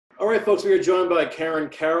All right, folks, we are joined by Karin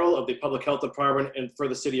Carroll of the Public Health Department and for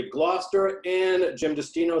the City of Gloucester, and Jim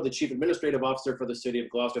Destino, the Chief Administrative Officer for the City of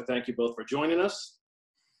Gloucester. Thank you both for joining us.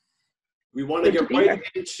 We want to get right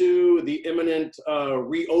into the imminent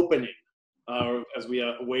reopening as we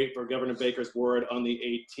wait for Governor Baker's word on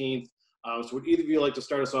the 18th. So would either of you like to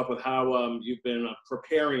start us off with how you've been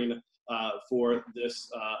preparing for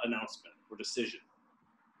this announcement or decision?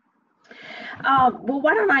 Well,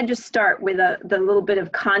 why don't I just start with the little bit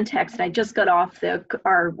of context. I just got off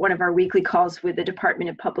one of our weekly calls with the Department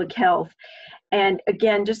of Public Health. And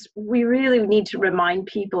again, we really need to remind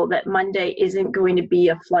people that Monday isn't going to be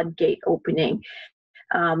a floodgate opening.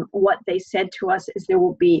 What they said to us is there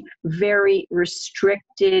will be very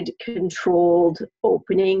restricted, controlled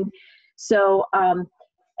opening. So,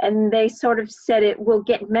 and they sort of said it will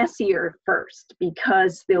get messier first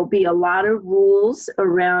because there'll be a lot of rules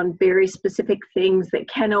around very specific things that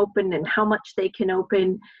can open and how much they can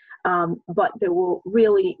open. But there will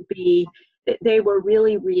really be, they were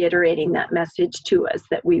really reiterating that message to us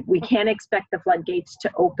that we can't expect the floodgates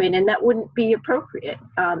to open, and that wouldn't be appropriate.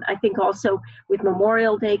 I think also with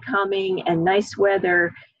Memorial Day coming and nice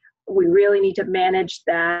weather, we really need to manage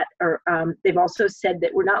that. Or they've also said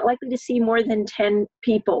that we're not likely to see more than 10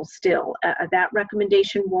 people still. That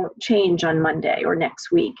recommendation won't change on Monday or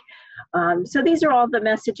next week. So these are all the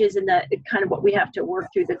messages and the kind of what we have to work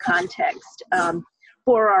through the context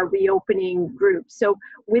for our reopening group. So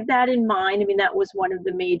with that in mind, I mean, that was one of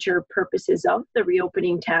the major purposes of the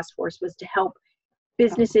reopening task force, was to help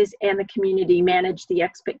businesses and the community manage the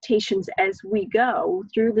expectations as we go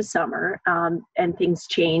through the summer, and things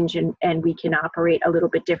change and we can operate a little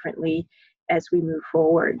bit differently as we move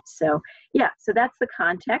forward. So yeah, so that's the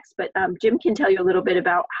context, but Jim can tell you a little bit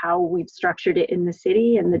about how we've structured it in the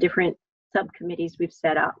city and the different subcommittees we've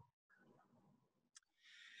set up.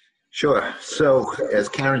 Sure. So as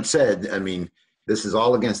Karin said, I mean, this is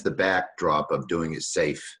all against the backdrop of doing it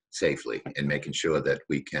safely and making sure that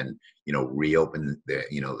we can, reopen the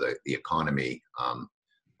economy,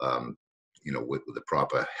 with the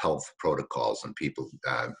proper health protocols and people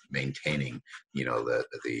maintaining,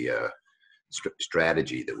 the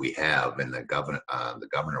strategy that we have, and the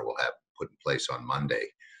governor will have put in place on Monday.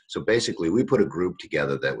 So basically, we put a group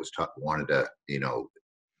together that wanted to,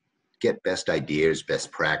 get best ideas,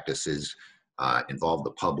 best practices, involve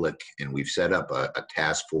the public, and we've set up a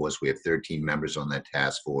task force. We have 13 members on that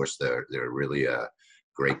task force. They're really a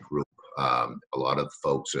great group. A lot of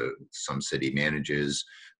folks are some city managers,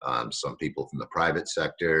 some people from the private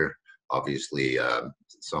sector, obviously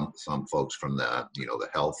some folks from the the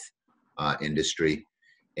health industry,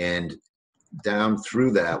 and down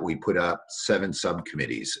through that we put up 7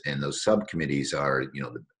 subcommittees, and those subcommittees are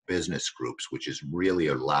the business groups, which is really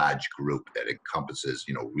a large group that encompasses,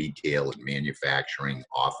 retail and manufacturing,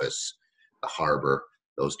 office, the harbor,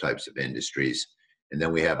 those types of industries. And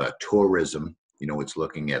then we have a tourism, it's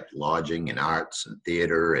looking at lodging and arts and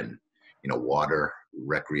theater and, water,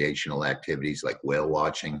 recreational activities like whale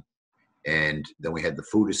watching. And then we had the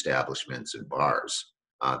food establishments and bars.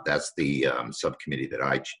 That's the subcommittee that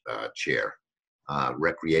I chair.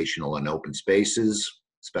 Recreational and open spaces,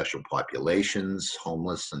 special populations,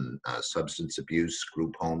 homeless and substance abuse,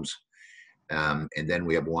 group homes. And then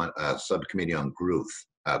we have a subcommittee on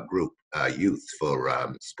youth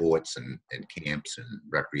for sports and camps and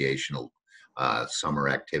recreational summer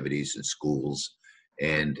activities in schools.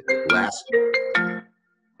 And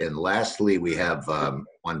lastly, we have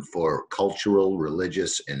one for cultural,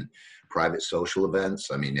 religious, and private social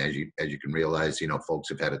events. I mean, as you can realize, folks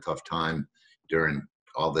have had a tough time during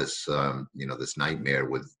all this, this nightmare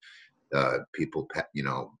with people,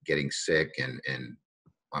 getting sick and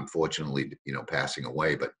unfortunately, passing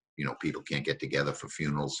away. But people can't get together for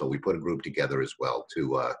funerals, so we put a group together as well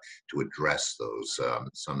to address those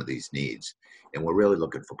some of these needs. And we're really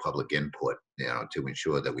looking for public input, to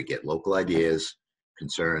ensure that we get local ideas,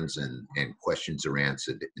 concerns, and questions are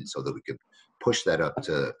answered, and so that we can push that up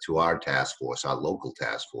to our task force, our local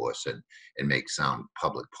task force, and make sound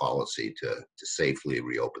public policy to safely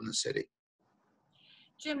reopen the city.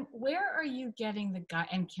 Jim, where are you getting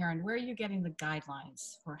and Karin, where are you getting the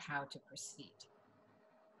guidelines for how to proceed?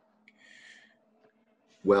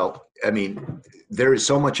 Well, I mean, there is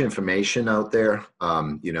so much information out there,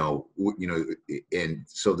 and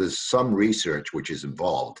so there's some research which is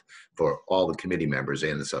involved for all the committee members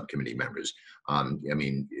and the subcommittee members. I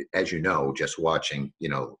mean, as you know, just watching,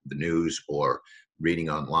 the news or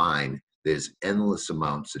reading online, there's endless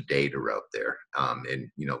amounts of data out there, and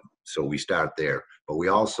so we start there. But we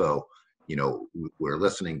also, we're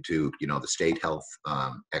listening to, the state health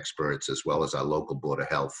experts as well as our local board of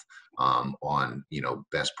health on,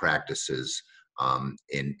 best practices.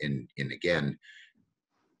 And again,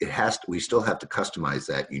 we still have to customize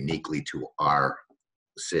that uniquely to our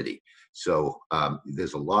city. So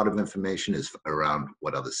there's a lot of information around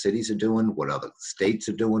what other cities are doing, what other states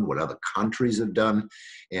are doing, what other countries have done.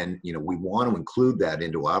 And, we want to include that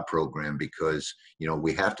into our program because,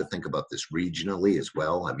 we have to think about this regionally as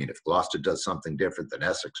well. I mean, if Gloucester does something different than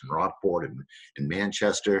Essex and Rockport and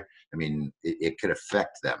Manchester, I mean, it could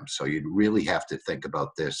affect them. So you'd really have to think about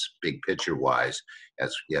this big picture wise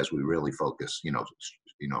as we really focus,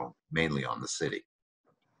 mainly on the city.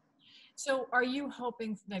 So are you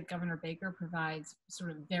hoping that Governor Baker provides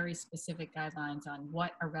sort of very specific guidelines on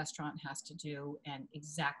what a restaurant has to do and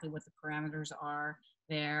exactly what the parameters are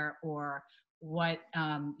there, or what,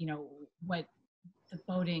 what the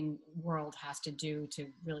boating world has to do to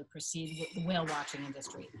really proceed with the whale watching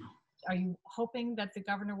industry? Are you hoping that the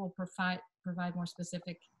governor will provide more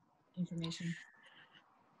specific information?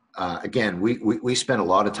 Again, we spend a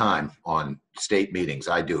lot of time on state meetings.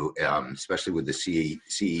 I do, especially with the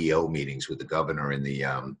CEO meetings with the governor and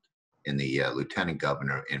the lieutenant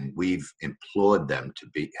governor, and we've implored them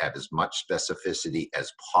to have as much specificity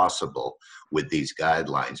as possible with these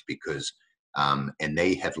guidelines because, and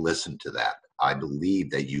they have listened to that. I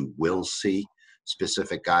believe that you will see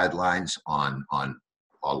specific guidelines on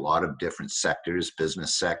a lot of different sectors,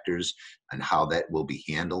 business sectors, and how that will be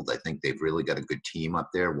handled. I think they've really got a good team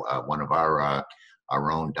up there. One of our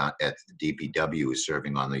own at the DPW is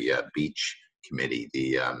serving on the beach committee.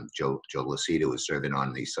 The Joe Lucido is serving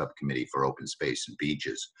on the subcommittee for open space and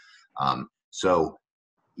beaches. So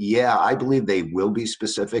yeah, I believe they will be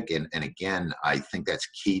specific. And again, I think that's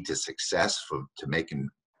key to success to making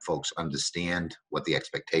folks understand what the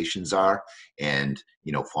expectations are and,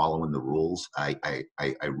 following the rules. I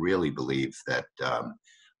really believe that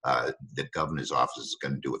the governor's office is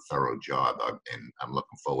going to do a thorough job, and I'm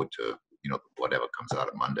looking forward to, whatever comes out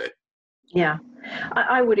of Monday. Yeah,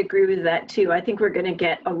 I would agree with that too. I think we're going to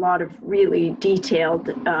get a lot of really detailed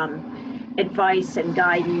advice and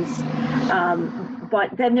guidance.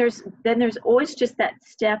 But then there's always just that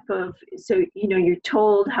step of, so, you're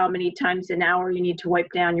told how many times an hour you need to wipe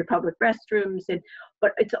down your public restrooms,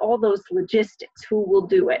 but it's all those logistics. Who will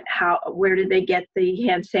do it? Where do they get the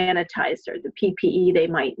hand sanitizer, the PPE they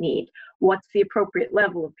might need? What's the appropriate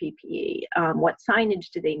level of PPE? What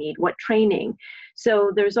signage do they need? What training?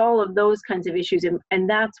 So there's all of those kinds of issues, and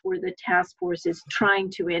that's where the task force is trying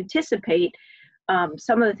to anticipate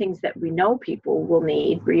some of the things that we know people will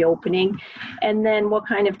need reopening, and then what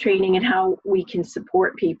kind of training and how we can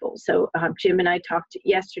support people. So Jim and I talked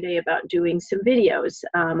yesterday about doing some videos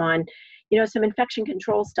on, some infection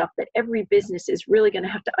control stuff that every business is really going to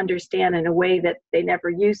have to understand in a way that they never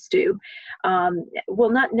used to. Well,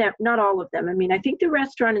 not all of them. I mean, I think the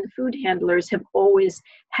restaurant and the food handlers have always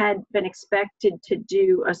been expected to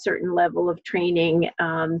do a certain level of training,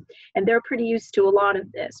 and they're pretty used to a lot of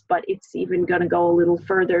this, but it's even going to go a little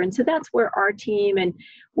further. And so that's where our team, and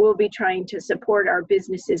we'll be trying to support our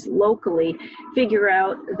businesses locally, figure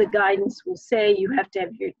out the guidance will say you have to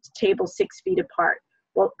have your table 6 feet apart.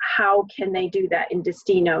 Well, how can they do that in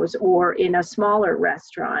Destino's or in a smaller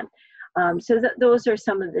restaurant? So those are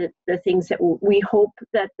some of the things that we hope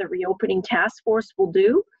that the reopening task force will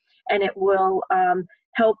do, and it will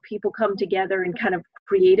help people come together and kind of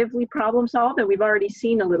creatively problem solve. And we've already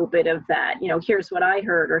seen a little bit of that. Here's what I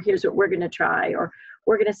heard, or here's what we're going to try, or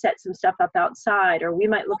we're going to set some stuff up outside, or we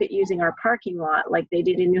might look at using our parking lot like they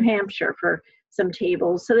did in New Hampshire for some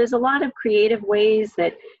tables. So there's a lot of creative ways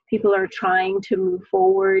that people are trying to move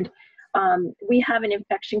forward. We have an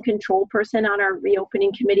infection control person on our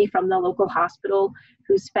reopening committee from the local hospital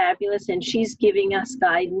who's fabulous, and she's giving us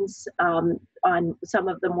guidance on some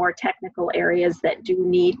of the more technical areas that do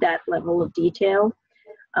need that level of detail.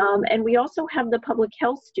 And we also have the public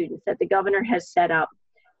health students that the governor has set up.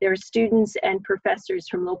 There are students and professors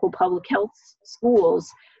from local public health schools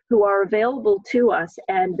who are available to us,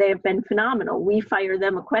 and they have been phenomenal. We fire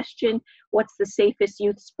them a question: what's the safest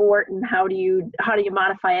youth sport, and how do you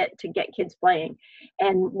modify it to get kids playing?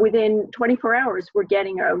 And within 24 hours, we're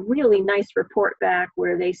getting a really nice report back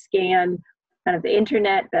where they scan kind of the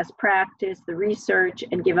internet, best practice, the research,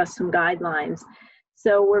 and give us some guidelines.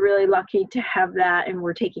 So we're really lucky to have that, and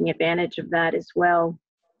we're taking advantage of that as well.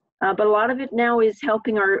 But a lot of it now is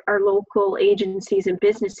helping our local agencies and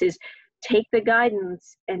businesses take the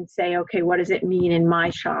guidance and say, okay, what does it mean in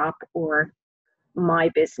my shop or my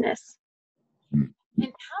business?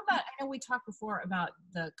 And how about, I know we talked before about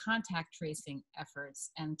the contact tracing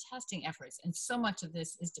efforts and testing efforts, and so much of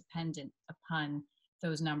this is dependent upon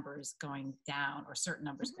those numbers going down or certain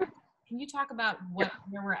numbers going down. Can you talk about where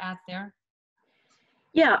we're at there?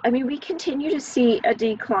 Yeah, I mean, we continue to see a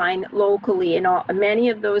decline locally in many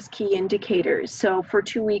of those key indicators. So for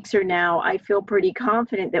 2 weeks or now, I feel pretty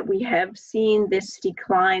confident that we have seen this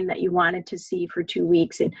decline that you wanted to see for 2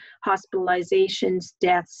 weeks in hospitalizations,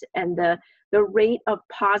 deaths, and the rate of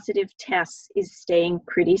positive tests is staying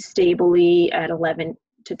pretty stably at 11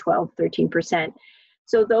 to 12, 13%.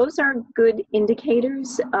 So those are good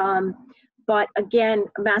indicators. But again,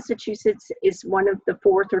 Massachusetts is one of the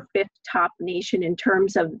 4th or 5th top nation in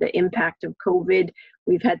terms of the impact of COVID.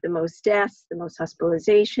 We've had the most deaths, the most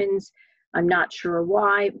hospitalizations. I'm not sure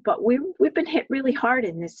why, but we've been hit really hard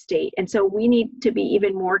in this state. And so we need to be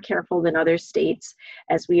even more careful than other states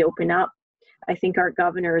as we open up. I think our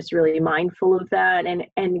governor is really mindful of that. And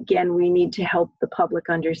again, we need to help the public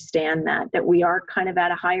understand that we are kind of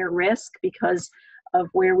at a higher risk because of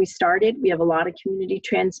where we started. We have a lot of community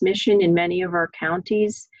transmission in many of our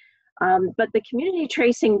counties, but the community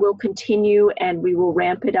tracing will continue and we will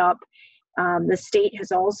ramp it up. The state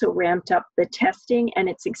has also ramped up the testing and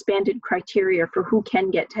it's expanded criteria for who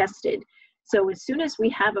can get tested. So as soon as we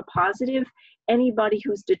have a positive, anybody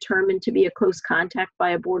who's determined to be a close contact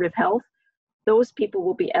by a Board of Health, those people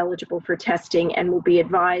will be eligible for testing and will be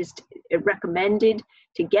advised, recommended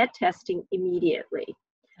to get testing immediately.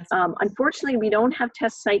 Unfortunately, we don't have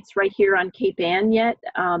test sites right here on Cape Ann yet,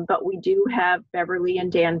 but we do have Beverly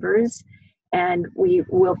and Danvers, and we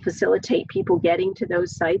will facilitate people getting to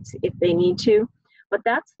those sites if they need to. But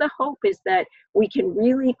that's the hope, is that we can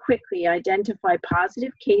really quickly identify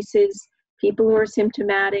positive cases, people who are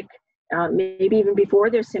symptomatic, maybe even before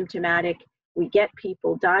they're symptomatic. We get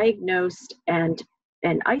people diagnosed and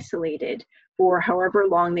isolated for however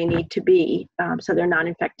long they need to be, so they're not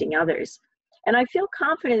infecting others. And I feel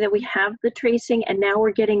confident that we have the tracing and now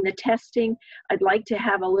we're getting the testing. I'd like to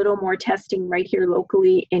have a little more testing right here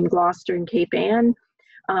locally in Gloucester and Cape Ann.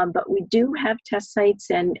 But we do have test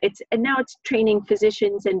sites and now it's training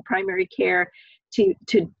physicians and primary care to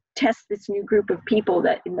test this new group of people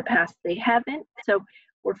that in the past they haven't. So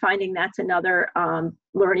we're finding that's another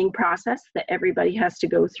learning process that everybody has to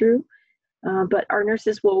go through. But our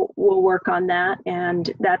nurses will work on that,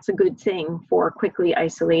 and that's a good thing for quickly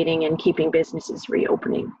isolating and keeping businesses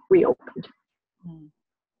reopened.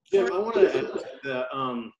 Jim, I want to add that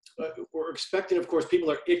we're expecting, of course, people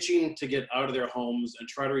are itching to get out of their homes and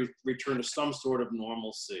try to return to some sort of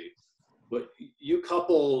normalcy. But you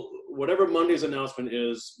couple whatever Monday's announcement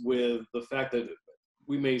is with the fact that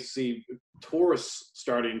we may see tourists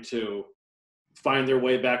starting to find their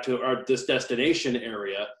way back to this destination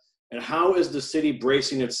area. And how is the city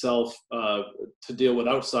bracing itself to deal with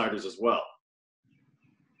outsiders as well?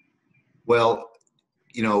 Well,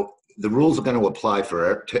 the rules are going to apply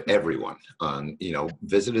to everyone,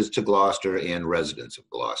 visitors to Gloucester and residents of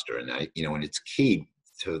Gloucester. And and it's key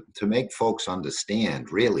to make folks understand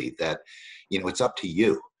really that, it's up to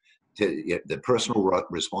you, the personal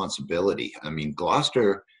responsibility. I mean,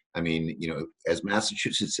 Gloucester, as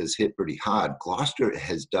Massachusetts has hit pretty hard, Gloucester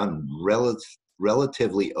has done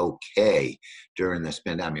relatively okay during this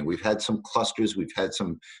pandemic. I mean, we've had some clusters,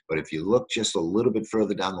 but if you look just a little bit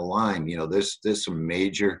further down the line, there's some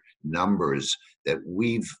major numbers that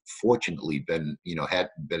we've fortunately been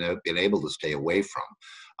able to stay away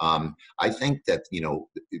from. I think that,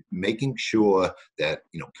 making sure that,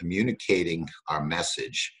 communicating our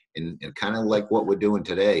message and kind of like what we're doing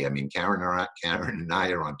today. I mean, Karin and I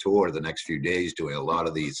are on tour the next few days doing a lot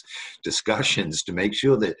of these discussions to make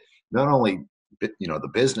sure that not only the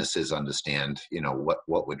businesses understand,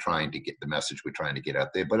 what we're trying to get, the message we're trying to get out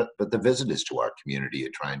there, but the visitors to our community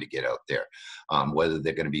are trying to get out there, whether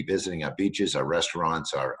they're going to be visiting our beaches, our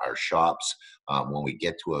restaurants, our shops. When we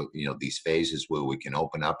get to these phases where we can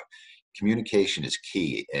open up, communication is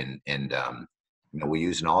key, and we're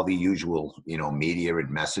using all the usual media and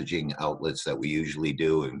messaging outlets that we usually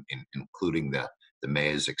do, including the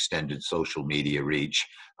mayor's extended social media reach,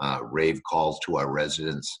 rave calls to our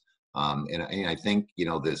residents. And I think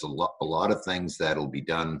there's a lot of things that'll be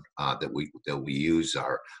done that we use.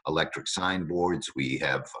 Our electric signboards. We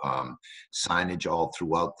have signage all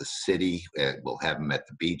throughout the city. We'll have them at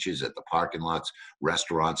the beaches, at the parking lots.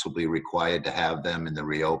 Restaurants will be required to have them in the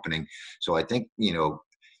reopening. So I think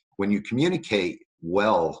when you communicate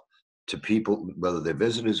well to people, whether they're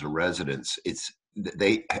visitors or residents,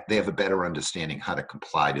 they have a better understanding how to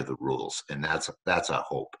comply to the rules, and that's our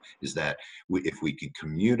hope, is that if we can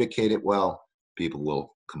communicate it well, people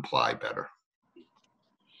will comply better.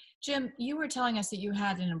 Jim, you were telling us that you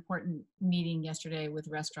had an important meeting yesterday with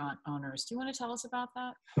restaurant owners. Do you want to tell us about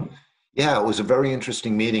that? Yeah, it was a very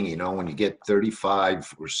interesting meeting. You know, when you get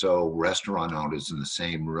 35 or so restaurant owners in the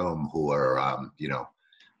same room who are,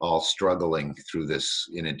 all struggling through this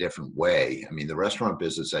in a different way. I mean, the restaurant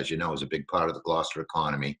business, as you know, is a big part of the Gloucester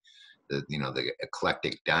economy. The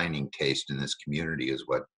eclectic dining taste in this community is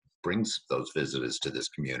what brings those visitors to this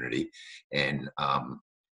community. And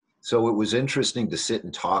so it was interesting to sit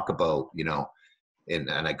and talk about, and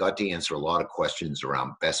I got to answer a lot of questions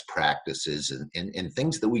around best practices and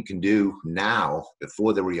things that we can do now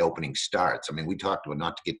before the reopening starts. I mean, we talked about,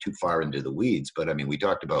 not to get too far into the weeds, but I mean, we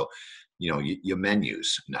talked about, your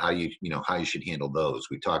menus and how you should handle those.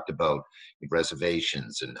 We talked about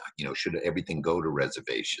reservations and, should everything go to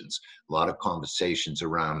reservations? A lot of conversations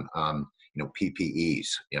around, PPEs.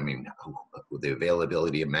 I mean, the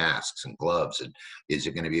availability of masks and gloves, and is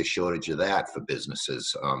there going to be a shortage of that for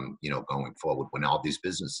businesses, going forward when all these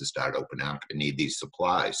businesses start opening up and need these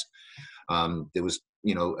supplies? There was,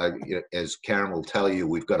 as Karin will tell you,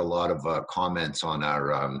 we've got a lot of comments on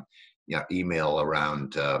our email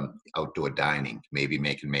around outdoor dining, maybe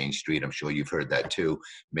making Main Street. I'm sure you've heard that too.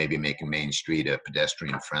 Maybe making Main Street a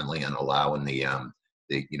pedestrian friendly and allowing the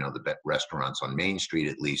restaurants on Main Street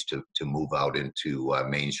at least to move out into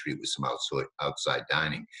Main Street with some outside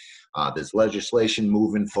dining. There's legislation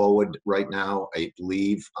moving forward right now, I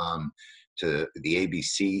believe, to the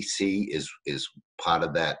ABCC is part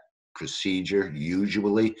of that procedure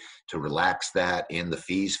usually, to relax that and the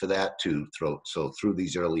fees for that through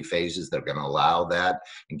these early phases. They're going to allow that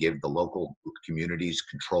and give the local communities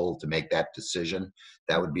control to make that decision.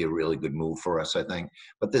 That would be a really good move for us, I think.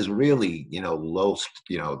 But there's really,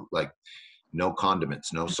 like no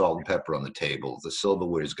condiments, no salt and pepper on the table. The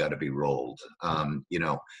silverware's got to be rolled.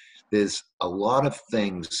 There's a lot of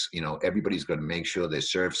things, everybody's going to make sure they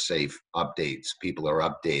serve safe updates. People are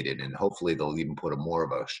updated, and hopefully they'll even put more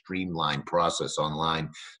of a streamlined process online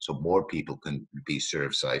so more people can be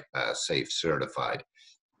served safe certified.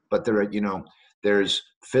 But there's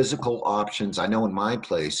physical options. I know in my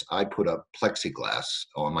place, I put up plexiglass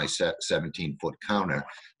on my 17-foot counter,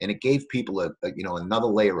 and it gave people another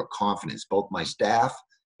layer of confidence, both my staff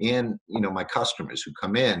and, my customers who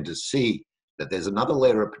come in to see that there's another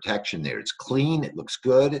layer of protection there. It's clean, it looks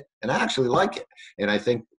good, and I actually like it. And I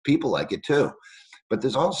think people like it too. But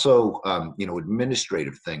there's also,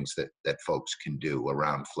 administrative things that folks can do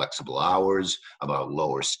around flexible hours, about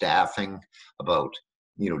lower staffing, about,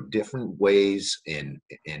 different ways. And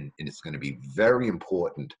it's going to be very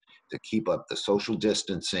important to keep up the social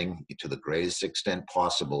distancing to the greatest extent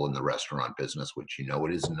possible in the restaurant business, which,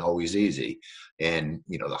 it isn't always easy. And,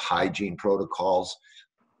 the hygiene protocols,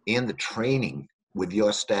 and the training with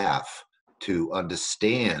your staff to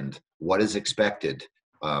understand what is expected.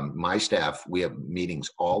 My staff, we have meetings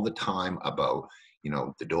all the time about,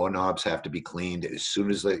 the doorknobs have to be cleaned as soon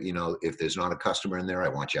as if there's not a customer in there, I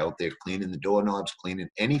want you out there cleaning the doorknobs, cleaning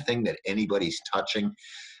anything that anybody's touching.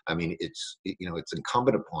 I mean, it's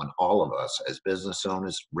incumbent upon all of us as business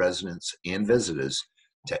owners, residents, and visitors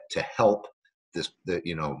to help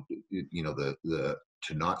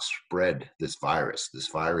to not spread this virus. This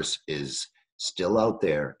virus is still out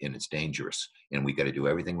there and it's dangerous. And we got to do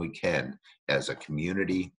everything we can as a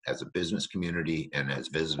community, as a business community, and as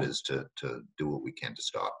visitors to do what we can to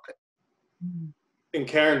stop it. And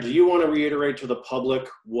Karin, do you want to reiterate to the public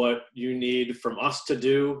what you need from us to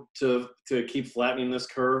do to keep flattening this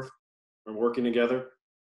curve and working together?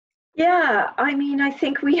 Yeah, I mean, I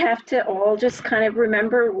think we have to all just kind of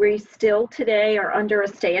remember we still today are under a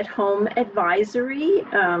stay-at-home advisory.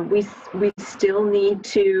 We still need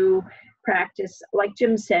to practice, like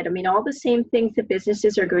Jim said, I mean, all the same things that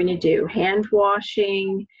businesses are going to do: hand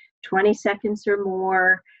washing, 20 seconds or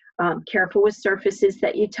more, careful with surfaces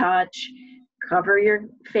that you touch, cover your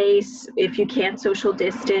face if you can't social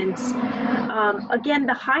distance. Again,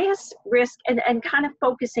 the highest risk, and kind of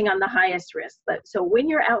focusing on the highest risk. So when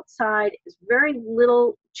you're outside, there's very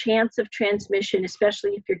little chance of transmission,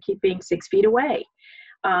 especially if you're keeping 6 feet away.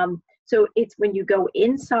 So it's when you go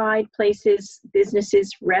inside places,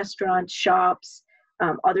 businesses, restaurants, shops,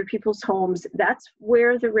 other people's homes, that's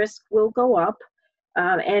where the risk will go up.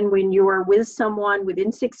 And when you're with someone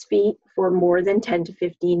within 6 feet for more than 10 to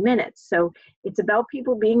 15 minutes. So it's about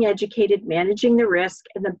people being educated, managing the risk.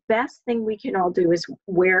 And the best thing we can all do is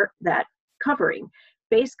wear that covering,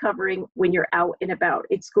 face covering, when you're out and about.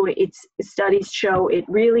 Studies show it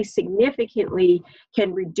really significantly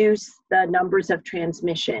can reduce the numbers of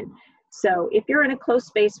transmission. So if you're in a close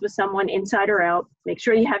space with someone, inside or out, make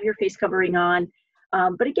sure you have your face covering on.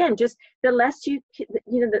 But again, just the less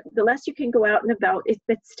the less you can go out and about,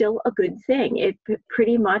 it's still a good thing. It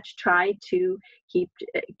pretty much try to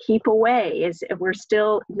keep away. We're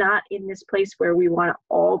still not in this place where we want to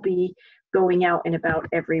all be going out and about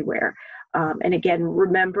everywhere. And again,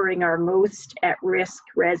 remembering our most at-risk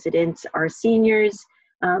residents, our seniors.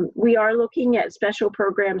 We are looking at special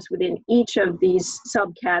programs within each of these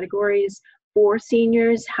subcategories for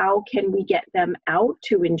seniors. How can we get them out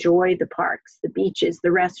to enjoy the parks, the beaches,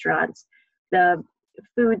 the restaurants, the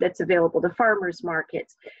food that's available, the farmers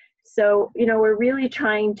markets? So, we're really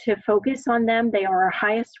trying to focus on them. They are our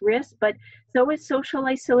highest risk, but so is social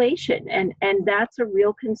isolation, and that's a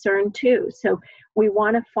real concern too. So we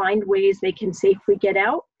want to find ways they can safely get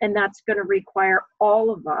out, and that's going to require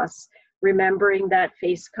all of us remembering that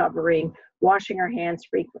face covering, washing our hands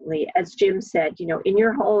frequently. As Jim said, in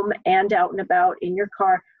your home and out and about, in your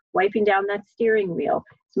car, wiping down that steering wheel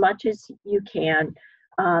as much as you can.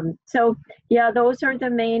 So yeah, those are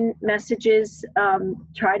the main messages.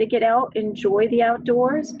 Try to get out, enjoy the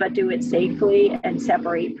outdoors, but do it safely and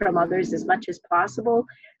separate from others as much as possible.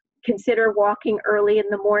 Consider walking early in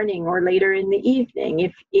the morning or later in the evening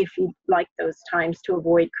if you like those times to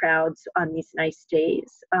avoid crowds on these nice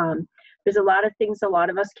days. There's a lot of things a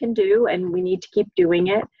lot of us can do, and we need to keep doing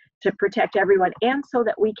it to protect everyone, and so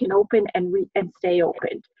that we can open and stay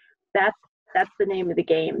open. That's the name of the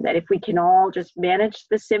game, that if we can all just manage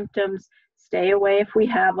the symptoms, stay away if we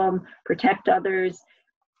have them, protect others,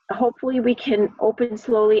 hopefully we can open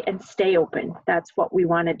slowly and stay open. That's what we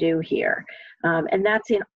want to do here. And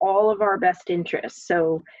that's in all of our best interests.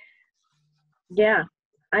 So yeah,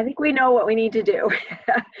 I think we know what we need to do.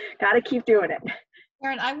 Got to keep doing it.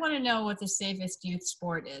 Karin, I want to know what the safest youth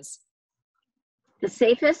sport is. The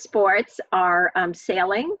safest sports are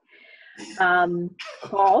sailing,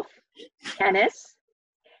 golf, tennis,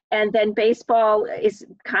 and then baseball is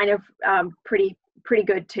kind of pretty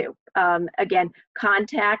good too. Again,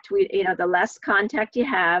 contact, the less contact you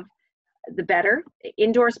have, the better.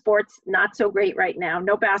 Indoor sports, not so great right now.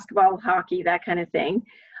 No basketball, hockey, that kind of thing.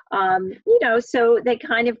 So they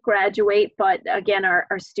kind of graduate, but again,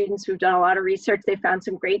 our students who've done a lot of research, they found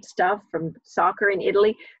some great stuff from soccer in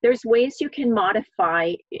Italy. There's ways you can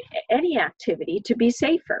modify any activity to be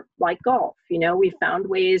safer, like golf. We found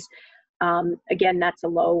ways, again, that's a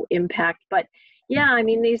low impact, but yeah,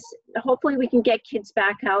 hopefully we can get kids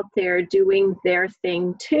back out there doing their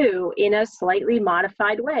thing too, in a slightly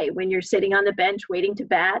modified way. When you're sitting on the bench waiting to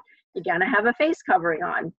bat, you gotta have a face covering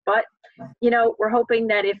on, but we're hoping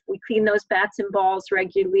that if we clean those bats and balls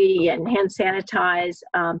regularly and hand sanitize,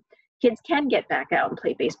 kids can get back out and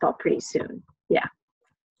play baseball pretty soon. Yeah.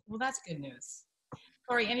 Well, that's good news.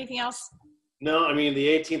 Corey, anything else? No, the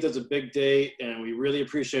 18th is a big day, and we really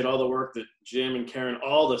appreciate all the work that Jim and Karin,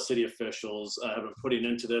 all the city officials have been putting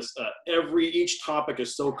into this. Each topic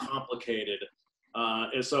is so complicated.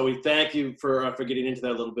 And so we thank you for getting into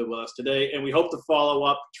that a little bit with us today. And we hope to follow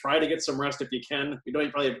up, try to get some rest if you can. We know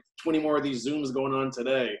you probably have 20 more of these Zooms going on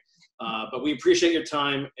today. But we appreciate your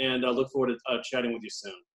time, and look forward to chatting with you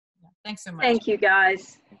soon. Thanks so much. Thank you,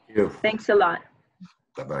 guys. Thank you. Thanks a lot.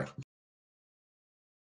 Bye-bye.